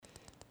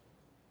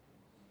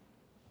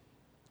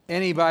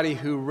Anybody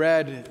who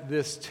read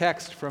this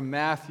text from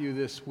Matthew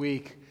this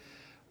week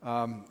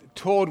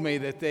told me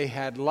that they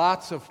had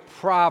lots of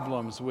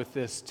problems with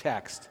this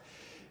text.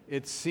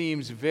 It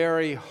seems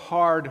very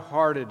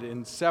hard-hearted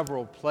in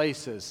several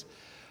places.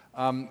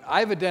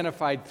 I've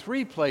identified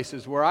 3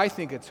 places where I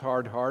think it's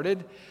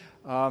hard-hearted.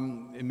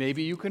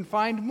 Maybe you can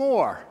find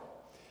more.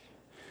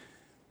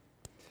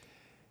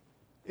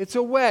 It's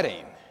a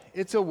wedding.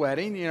 It's a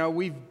wedding. You know,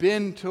 we've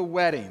been to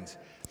weddings.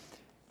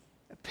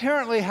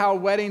 Apparently, how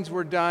weddings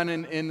were done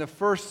in the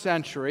first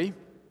century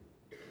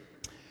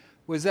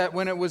was that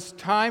when it was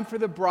time for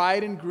the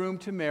bride and groom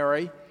to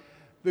marry,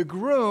 the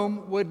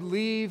groom would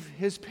leave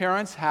his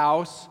parents'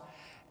 house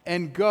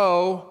and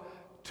go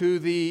to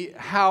the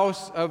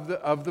house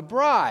of the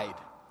bride.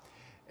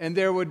 And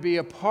there would be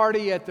a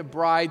party at the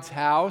bride's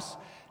house,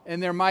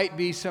 and there might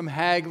be some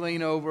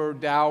haggling over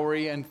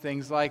dowry and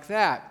things like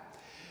that.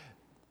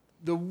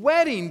 The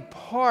wedding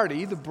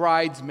party, the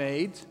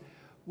bridesmaids,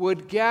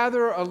 would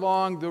gather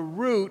along the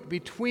route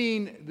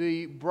between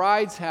the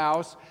bride's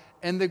house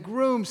and the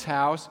groom's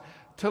house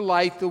to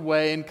light the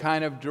way and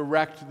kind of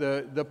direct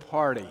the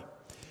party.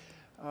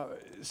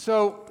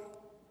 So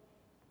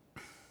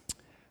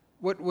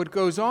what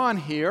goes on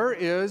here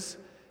is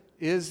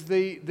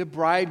the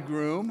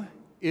bridegroom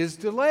is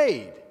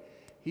delayed.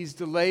 He's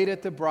delayed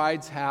at the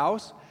bride's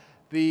house.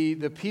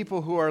 The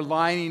people who are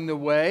lining the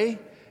way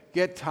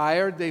get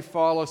tired, they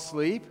fall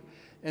asleep.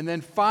 And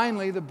then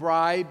finally, the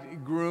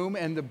bridegroom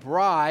and the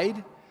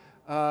bride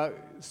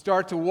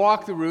start to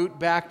walk the route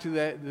back to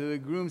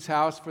the groom's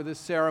house for the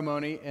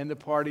ceremony and the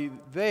party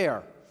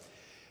there.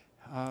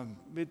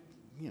 It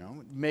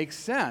makes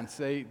sense.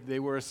 They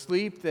were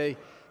asleep.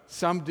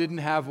 Some didn't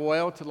have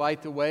oil to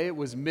light the way. It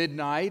was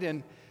midnight,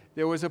 and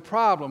there was a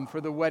problem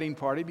for the wedding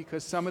party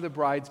because some of the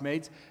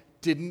bridesmaids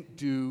didn't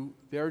do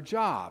their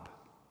job.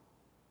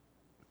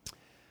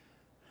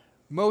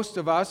 Most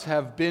of us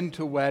have been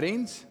to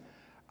weddings.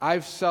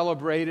 I've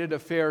celebrated a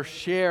fair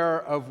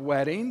share of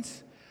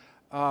weddings.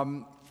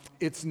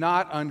 It's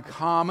not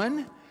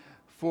uncommon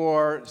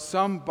for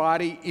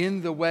somebody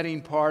in the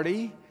wedding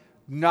party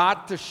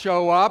not to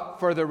show up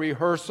for the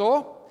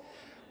rehearsal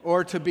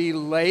or to be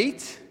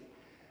late.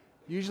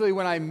 Usually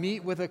when I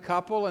meet with a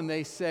couple and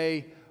they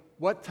say,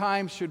 "What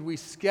time should we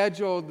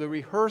schedule the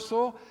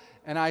rehearsal?"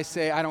 And I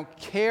say, "I don't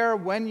care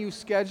when you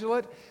schedule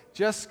it,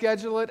 just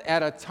schedule it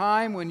at a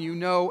time when you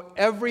know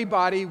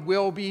everybody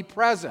will be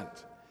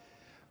present."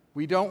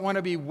 We don't want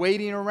to be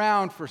waiting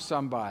around for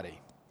somebody.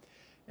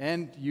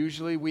 And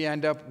usually we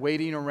end up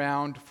waiting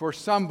around for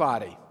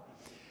somebody.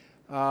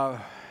 I'll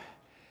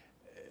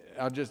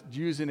just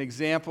use an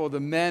example.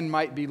 The men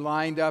might be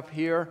lined up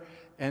here,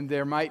 and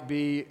there might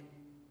be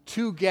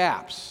 2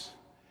 gaps.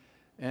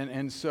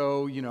 And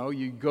so,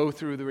 you go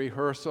through the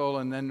rehearsal,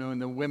 and then when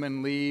the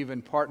women leave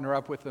and partner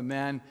up with the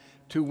men,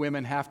 2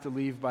 women have to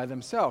leave by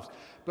themselves.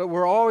 But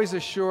we're always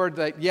assured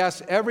that,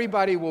 yes,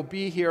 everybody will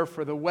be here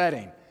for the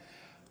wedding.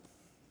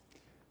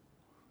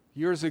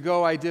 Years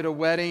ago, I did a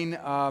wedding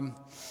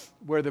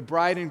where the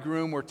bride and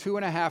groom were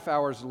 2.5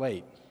 hours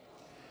late.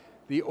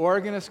 The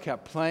organist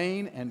kept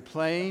playing and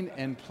playing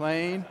and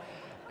playing,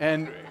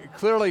 and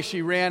clearly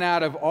she ran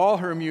out of all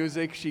her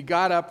music. She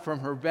got up from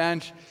her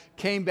bench,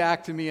 came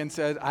back to me and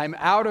said, "I'm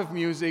out of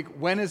music.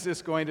 When is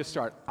this going to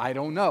start?" "I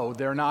don't know.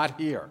 They're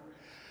not here."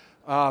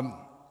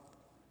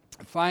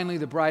 Finally,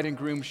 the bride and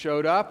groom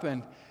showed up,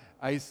 and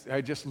I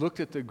just looked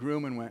at the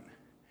groom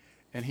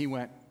and he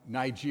went,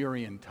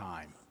 "Nigerian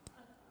time."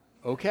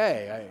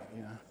 Okay,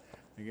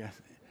 I guess.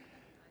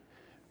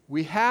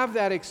 We have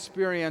that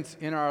experience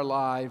in our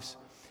lives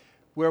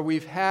where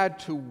we've had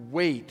to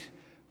wait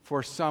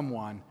for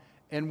someone,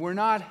 and we're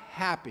not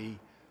happy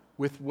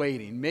with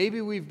waiting.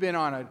 Maybe we've been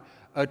on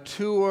a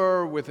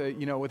tour with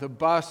a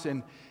bus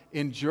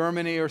in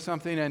Germany or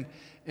something,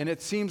 and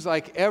it seems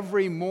like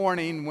every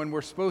morning when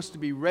we're supposed to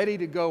be ready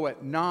to go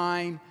at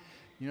 9,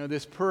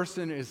 this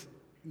person is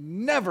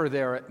never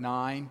there at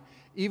 9.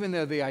 Even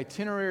though the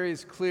itinerary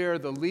is clear,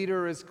 the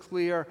leader is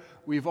clear,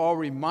 we've all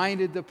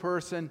reminded the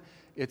person,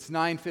 it's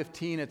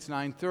 9:15, it's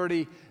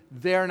 9:30,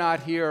 they're not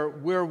here,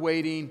 we're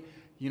waiting,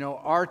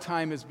 our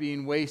time is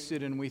being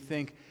wasted, and we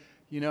think,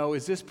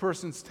 is this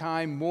person's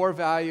time more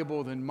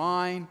valuable than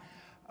mine?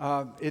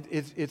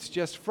 It's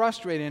just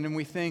frustrating, and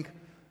we think,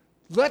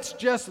 let's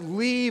just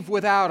leave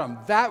without them.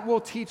 That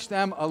will teach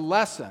them a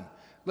lesson.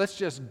 Let's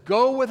just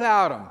go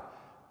without them.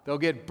 They'll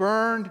get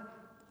burned,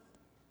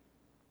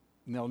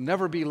 and they'll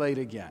never be late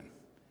again.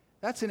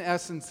 That's in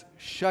essence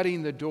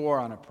shutting the door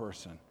on a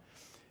person.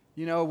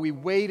 We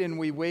wait and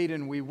we wait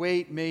and we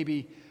wait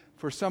maybe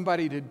for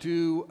somebody to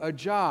do a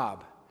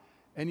job,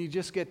 and you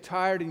just get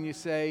tired and you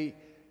say,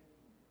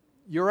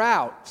 "You're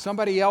out.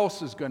 Somebody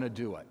else is going to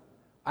do it.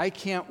 I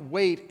can't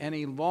wait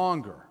any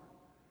longer."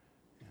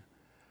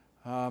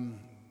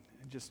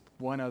 Just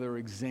one other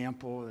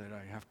example that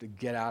I have to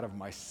get out of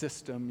my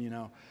system,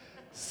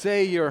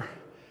 Say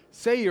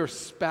your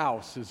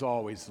spouse is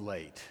always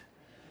late.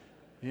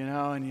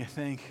 And you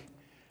think,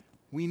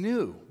 we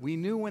knew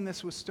when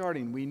this was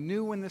starting.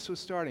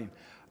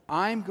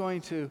 I'm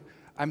going to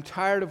I'm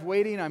tired of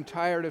waiting. I'm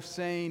tired of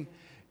saying,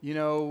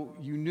 you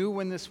knew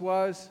when this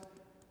was.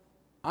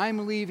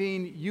 I'm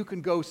leaving. You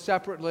can go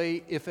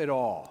separately, if at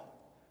all.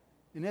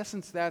 In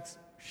essence, that's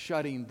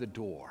shutting the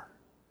door.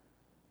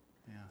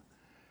 Yeah.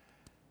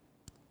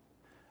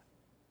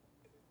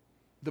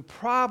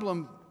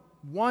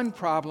 One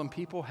problem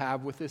people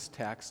have with this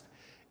text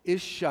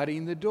is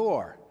shutting the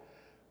door.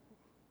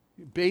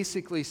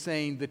 Basically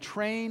saying the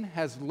train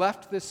has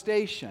left the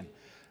station.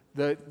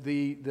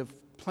 The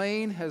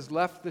plane has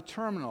left the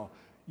terminal.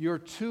 You're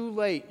too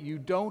late. You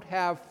don't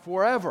have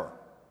forever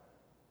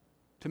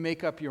to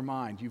make up your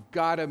mind. You've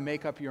got to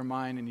make up your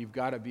mind, and you've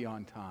got to be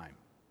on time.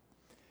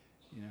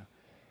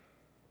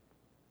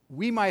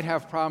 We might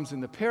have problems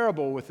in the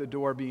parable with the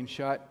door being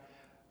shut,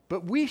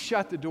 but we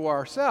shut the door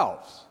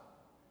ourselves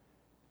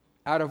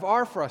out of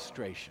our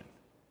frustration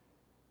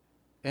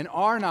and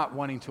are not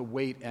wanting to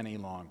wait any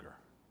longer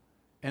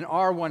and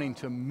are wanting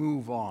to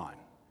move on.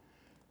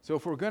 So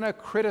if we're going to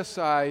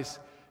criticize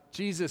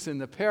Jesus in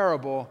the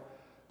parable,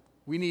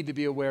 we need to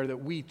be aware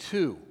that we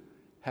too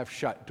have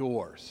shut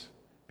doors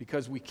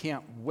because we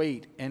can't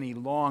wait any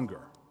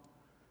longer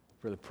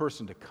for the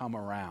person to come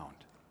around.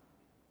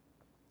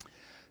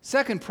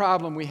 Second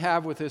problem we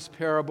have with this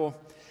parable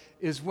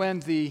is when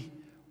the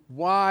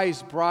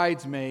wise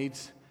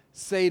bridesmaids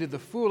say to the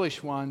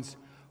foolish ones,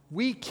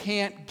 "We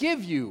can't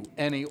give you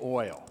any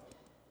oil."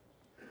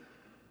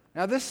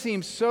 Now, this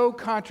seems so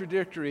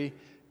contradictory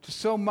to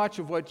so much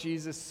of what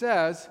Jesus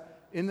says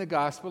in the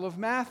Gospel of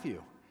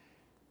Matthew.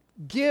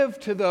 Give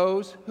to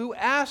those who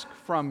ask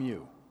from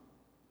you.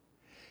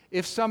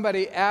 If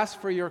somebody asks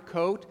for your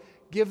coat,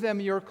 give them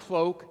your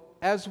cloak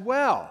as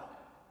well.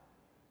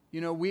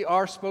 We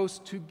are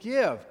supposed to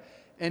give.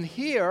 And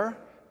here,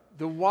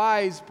 the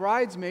wise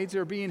bridesmaids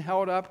are being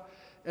held up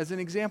as an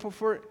example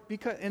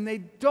and they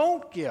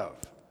don't give.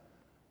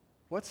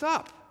 What's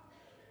up?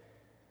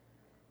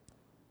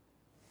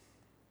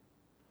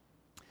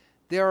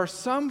 There are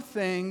some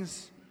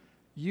things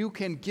you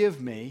can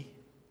give me,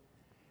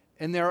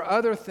 and there are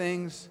other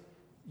things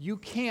you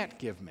can't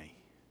give me.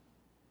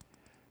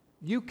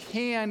 You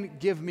can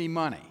give me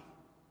money.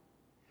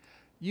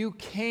 You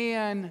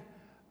can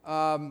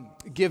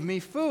give me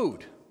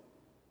food.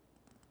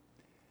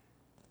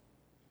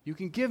 You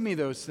can give me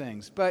those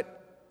things,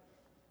 but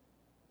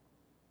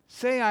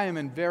say I am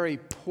in very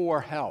poor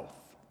health,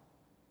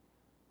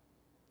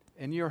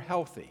 and you're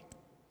healthy.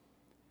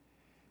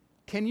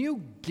 Can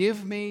you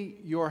give me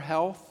your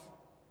health?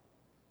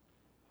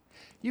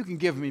 You can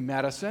give me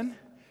medicine.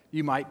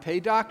 You might pay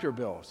doctor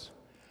bills.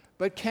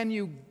 But can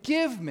you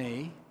give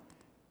me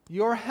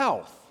your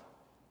health?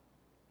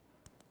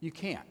 You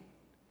can't.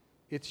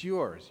 It's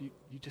yours.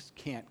 You just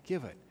can't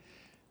give it.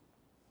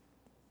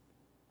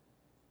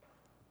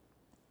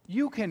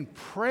 You can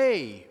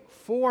pray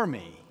for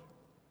me,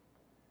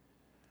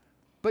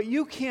 but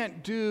you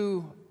can't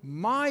do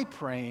my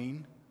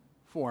praying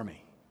for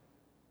me.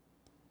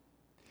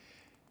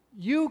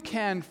 You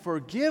can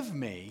forgive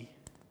me,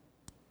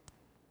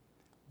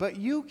 but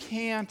you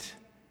can't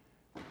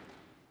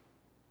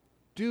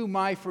do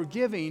my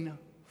forgiving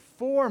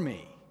for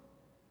me.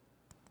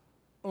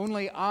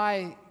 Only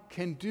I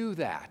can do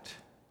that.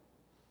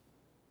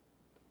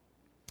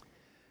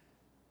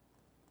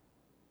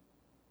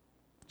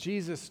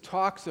 Jesus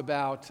talks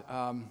about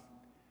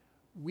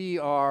we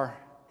are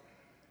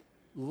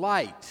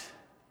light.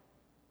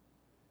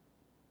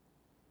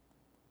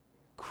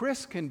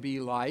 Chris can be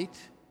light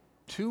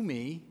to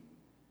me,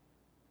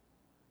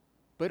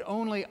 but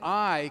only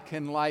I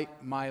can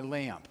light my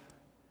lamp.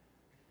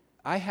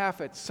 I have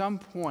at some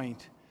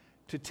point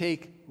to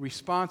take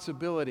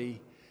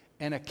responsibility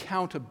and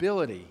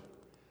accountability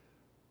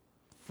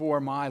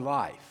for my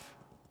life.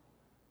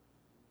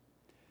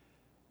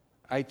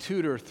 I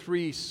tutor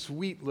 3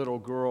 sweet little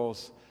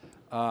girls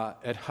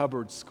at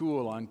Hubbard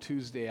School on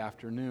Tuesday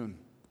afternoon.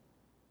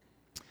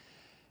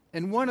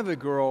 And one of the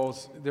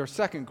girls, they're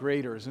second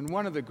graders, and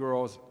one of the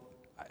girls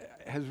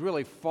has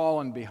really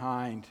fallen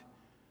behind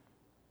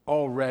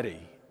already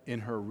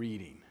in her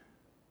reading.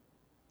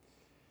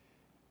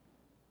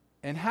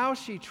 And how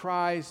she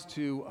tries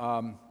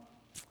to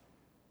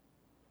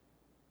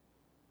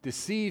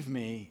deceive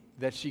me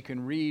that she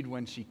can read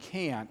when she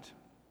can't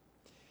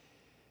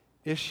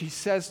is she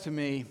says to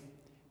me,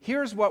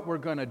 "Here's what we're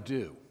going to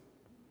do.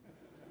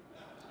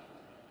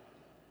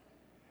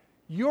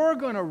 You're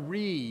going to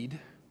read,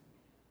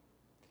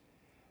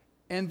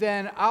 and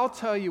then I'll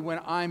tell you when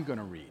I'm going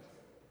to read.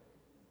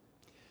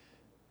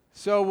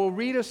 So we'll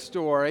read a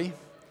story,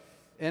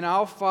 and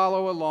I'll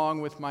follow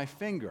along with my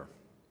finger.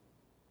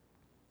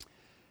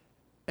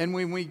 And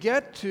when we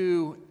get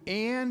to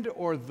and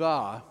or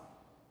the,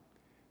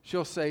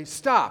 she'll say,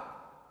 'Stop,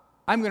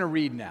 I'm going to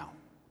read now.'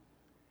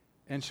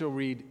 And she'll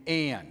read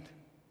and.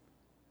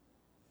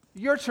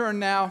 'Your turn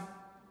now.'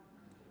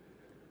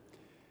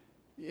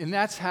 And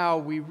that's how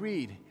we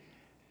read.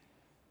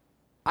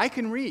 I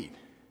can read,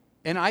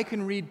 and I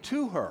can read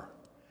to her.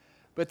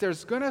 But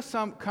there's going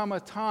to come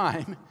a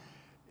time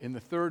in the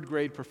 3rd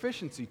grade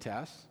proficiency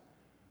test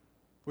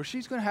where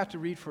she's going to have to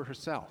read for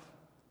herself.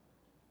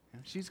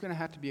 She's going to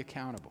have to be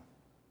accountable.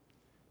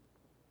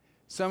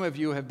 Some of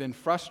you have been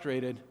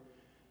frustrated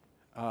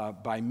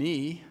by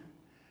me.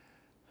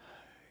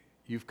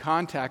 You've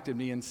contacted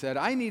me and said,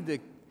 I need the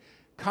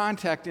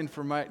contact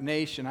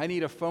information. I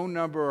need a phone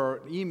number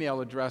or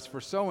email address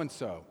for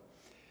so-and-so.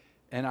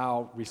 And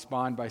I'll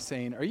respond by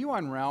saying, are you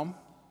on Realm?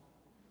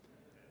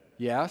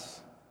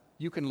 Yes.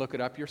 You can look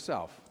it up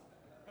yourself.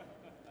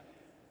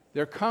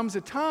 There comes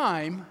a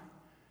time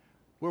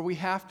where we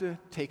have to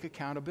take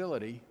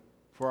accountability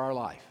for our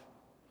life.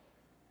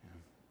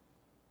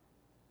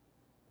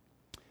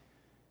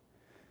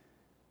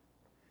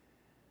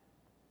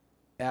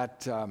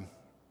 At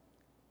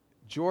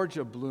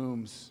Georgia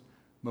Bloom's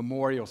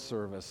memorial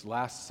service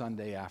last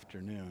Sunday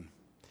afternoon,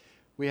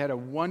 we had a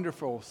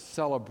wonderful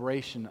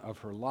celebration of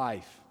her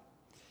life.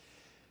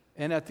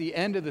 And at the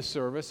end of the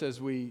service,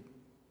 as we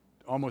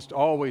almost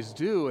always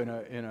do in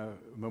a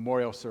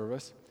memorial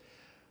service,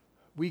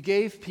 we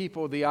gave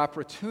people the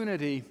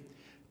opportunity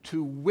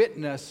to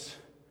witness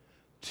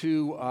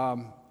to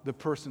the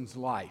person's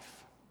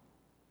life.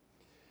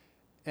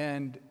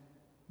 And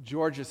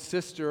Georgia's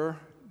sister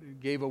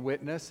gave a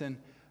witness, and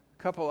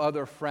a couple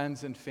other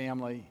friends and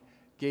family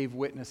gave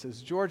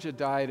witnesses. Georgia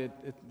died at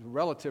a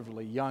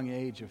relatively young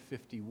age of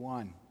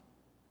 51.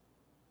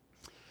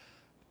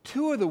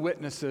 Two of the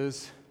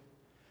witnesses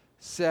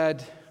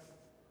said,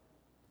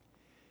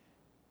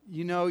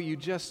 you know, you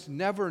just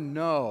never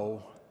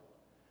know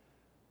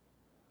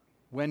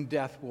when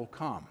death will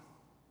come.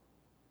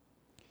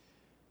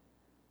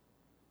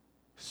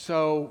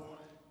 So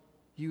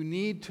you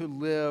need to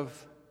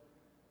live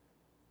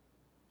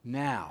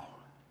now.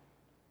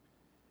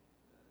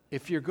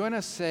 If you're going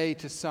to say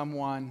to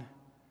someone,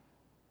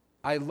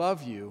 I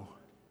love you,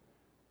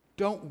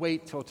 don't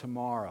wait till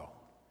tomorrow.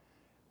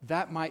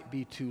 That might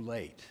be too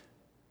late.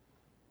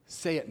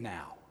 Say it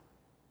now.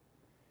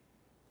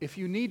 If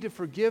you need to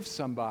forgive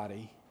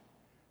somebody,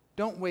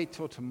 don't wait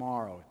till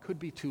tomorrow. It could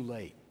be too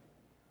late.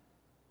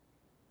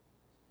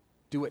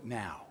 Do it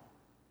now.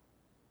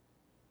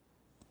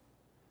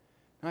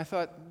 And I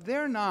thought,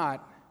 they're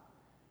not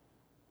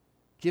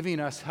giving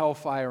us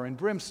hellfire and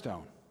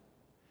brimstone.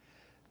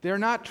 They're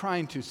not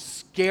trying to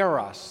scare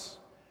us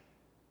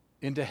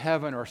into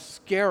heaven or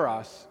scare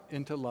us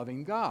into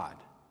loving God.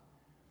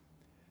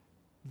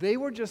 They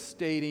were just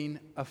stating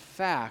a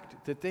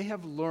fact that they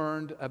have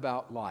learned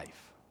about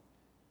life.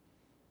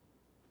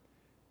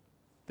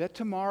 That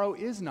tomorrow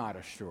is not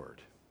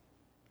assured.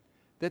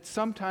 That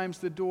sometimes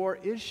the door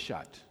is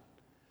shut.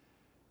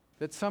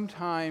 That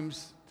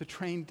sometimes the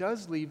train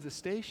does leave the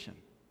station.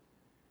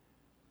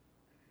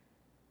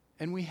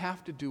 And we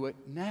have to do it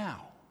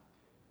now.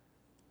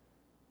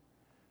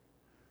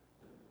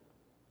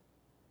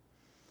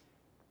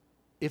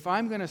 If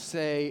I'm going to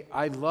say,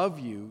 I love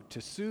you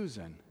to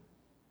Susan,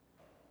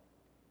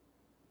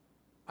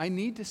 I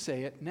need to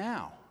say it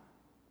now.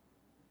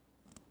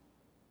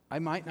 I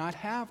might not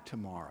have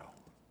tomorrow.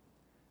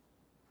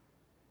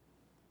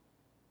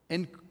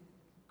 And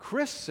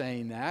Chris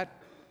saying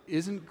that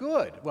isn't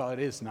good. Well, it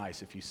is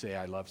nice if you say,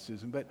 I love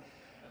Susan, but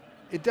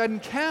it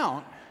doesn't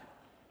count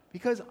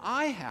because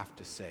I have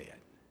to say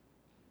it.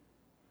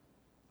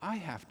 I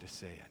have to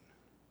say it.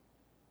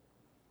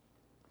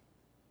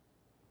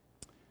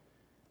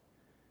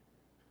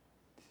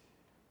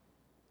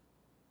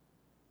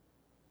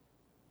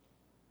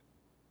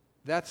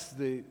 That's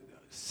the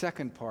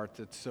second part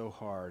that's so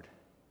hard.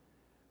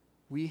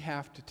 We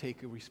have to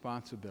take a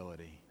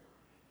responsibility,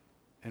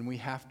 and we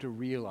have to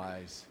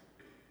realize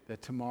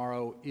that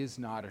tomorrow is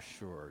not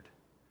assured.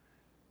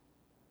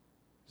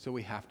 So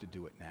we have to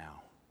do it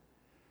now.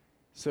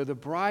 So the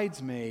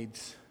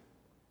bridesmaids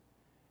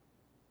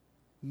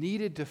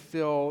needed to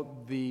fill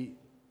the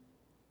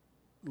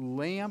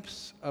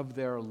lamps of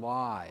their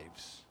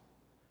lives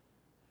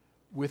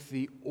with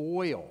the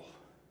oil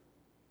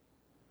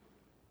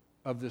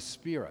of the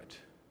Spirit.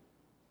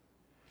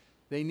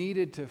 They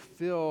needed to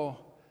fill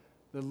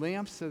the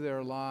lamps of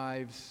their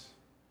lives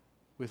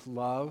with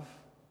love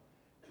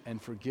and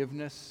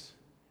forgiveness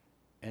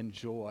and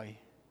joy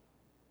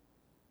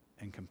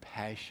and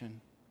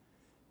compassion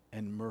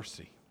and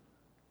mercy.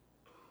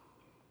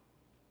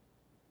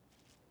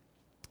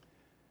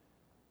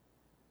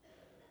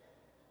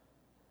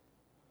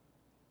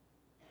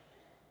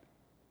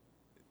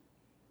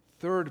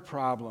 Third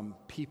problem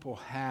people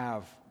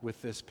have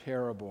with this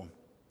parable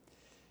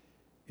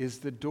is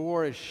the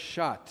door is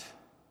shut,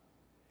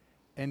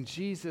 and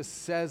Jesus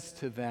says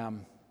to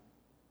them,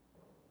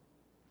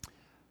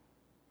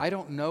 I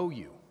don't know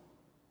you.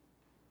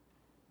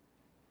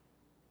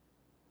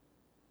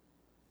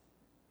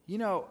 You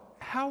know,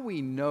 how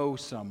we know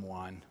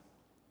someone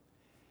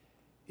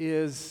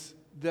is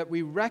that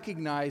we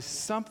recognize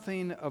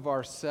something of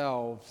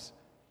ourselves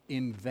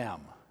in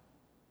them.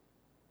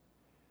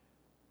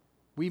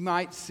 We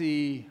might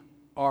see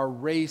our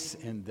race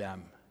in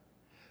them.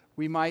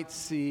 We might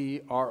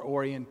see our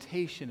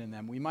orientation in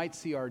them. We might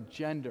see our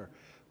gender.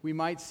 We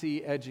might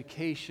see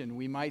education.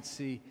 We might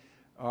see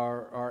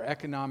our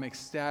economic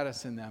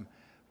status in them.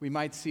 We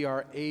might see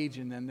our age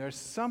in them. There's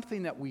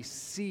something that we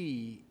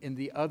see in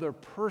the other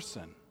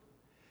person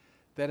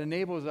that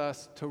enables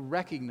us to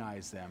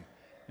recognize them.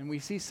 And we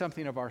see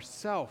something of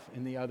ourself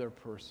in the other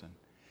person.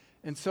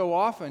 And so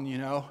often,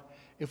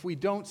 if we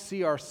don't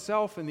see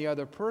ourself in the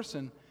other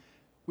person,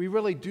 we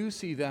really do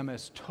see them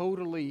as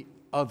totally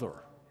other.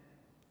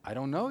 I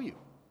don't know you.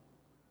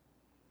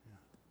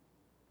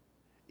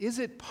 Is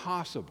it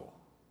possible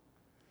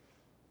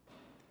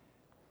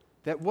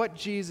that what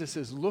Jesus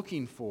is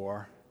looking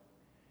for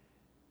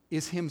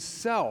is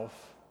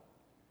himself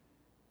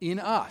in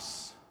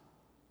us?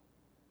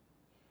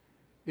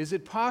 Is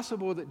it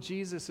possible that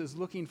Jesus is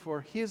looking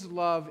for his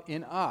love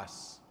in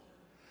us,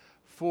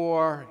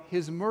 for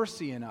his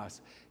mercy in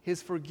us,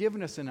 his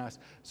forgiveness in us,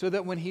 so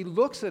that when he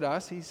looks at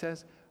us, he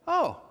says,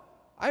 oh,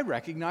 I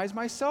recognize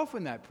myself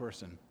in that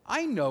person.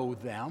 I know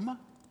them.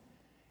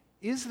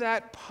 Is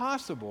that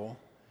possible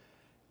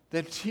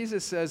that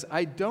Jesus says,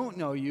 I don't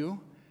know you,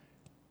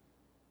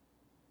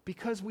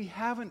 because we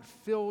haven't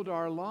filled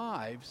our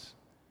lives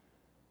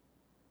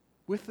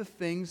with the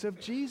things of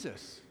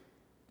Jesus?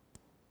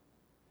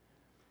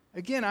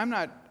 Again,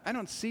 I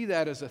don't see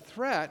that as a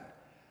threat.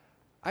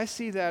 I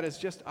see that as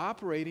just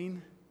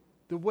operating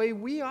the way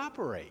we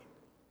operate.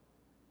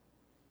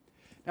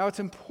 Now,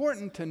 it's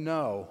important to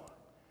know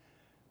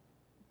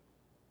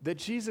that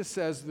Jesus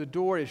says the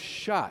door is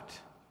shut.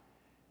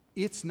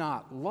 It's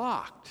not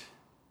locked.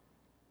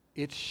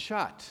 It's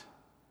shut.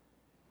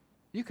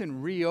 You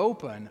can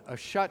reopen a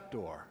shut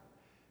door.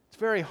 It's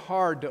very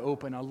hard to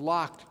open a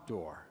locked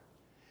door.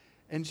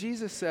 And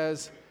Jesus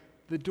says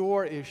the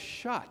door is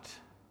shut,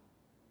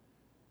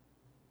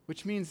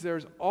 which means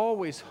there's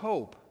always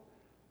hope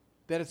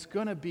that it's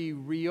going to be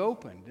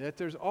reopened, that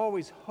there's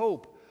always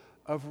hope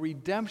of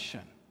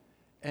redemption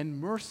and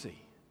mercy.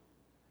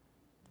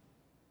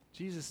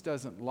 Jesus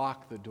doesn't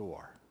lock the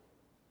door.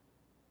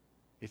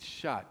 It's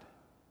shut,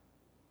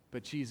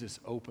 but Jesus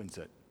opens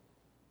it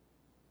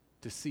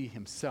to see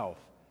himself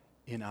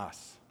in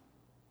us.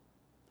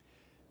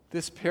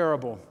 This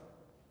parable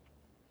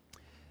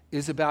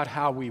is about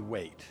how we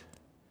wait.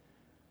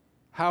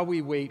 How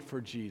we wait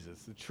for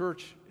Jesus. The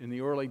church in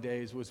the early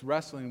days was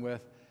wrestling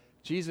with,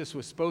 Jesus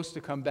was supposed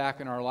to come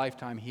back in our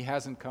lifetime. He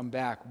hasn't come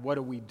back. What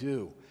do we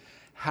do?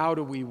 How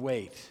do we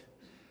wait?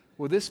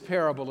 Well, this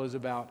parable is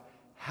about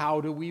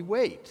how do we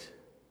wait?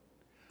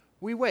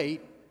 We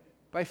wait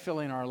by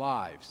filling our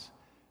lives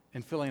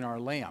and filling our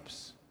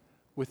lamps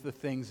with the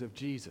things of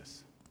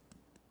Jesus.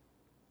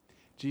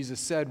 Jesus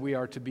said we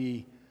are to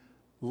be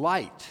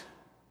light.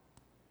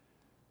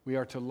 We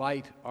are to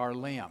light our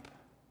lamp.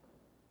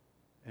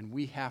 And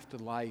we have to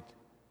light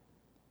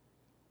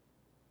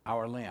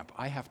our lamp.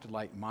 I have to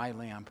light my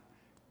lamp.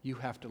 You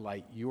have to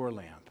light your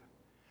lamp.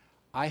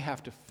 I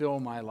have to fill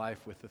my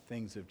life with the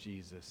things of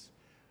Jesus.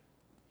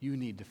 You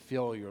need to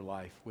fill your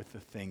life with the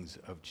things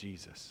of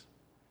Jesus.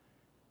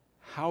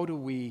 How do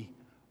we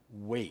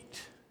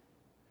wait?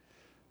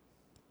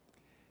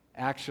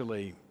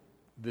 Actually,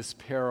 this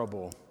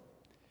parable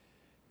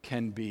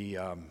can be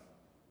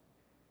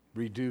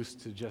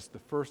reduced to just the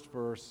first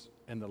verse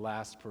and the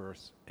last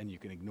verse, and you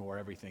can ignore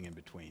everything in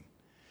between.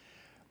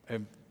 I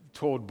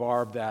told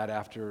Barb that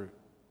after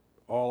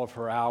all of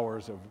her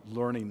hours of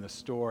learning the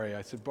story.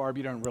 I said, Barb,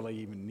 you don't really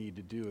even need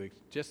to do it,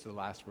 just the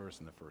last verse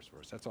and the first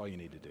verse. That's all you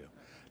need to do.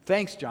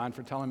 Thanks, John,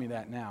 for telling me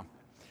that now.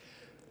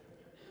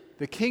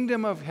 The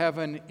kingdom of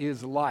heaven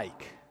is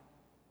like,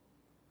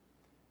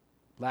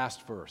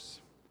 last verse,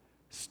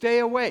 stay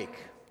awake,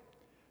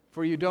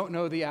 for you don't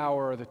know the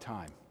hour or the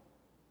time.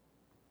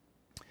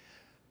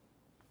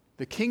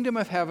 The kingdom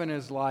of heaven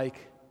is like,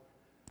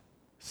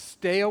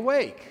 stay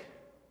awake.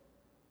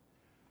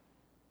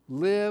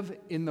 Live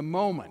in the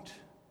moment.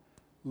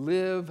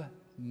 Live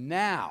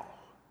now.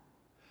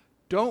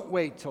 Don't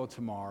wait till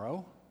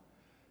tomorrow.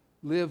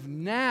 Live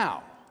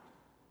now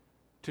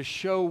to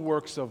show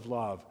works of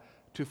love,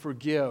 to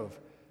forgive,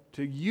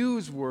 to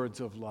use words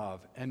of love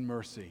and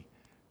mercy.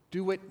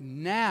 Do it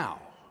now.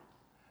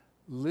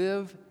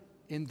 Live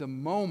in the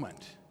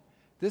moment.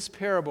 This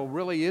parable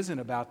really isn't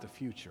about the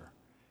future.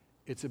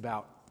 It's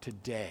about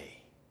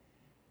today.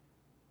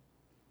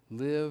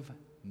 Live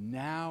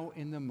now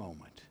in the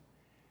moment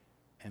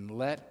and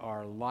let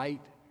our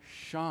light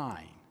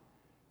shine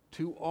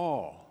to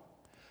all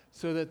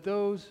so that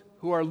those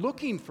who are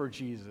looking for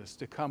Jesus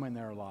to come in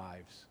their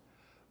lives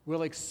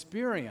will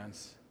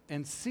experience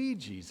and see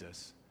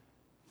Jesus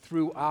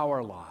through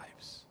our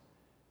lives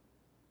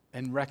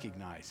and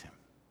recognize him.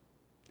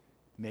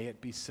 May it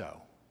be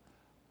so.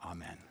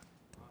 Amen.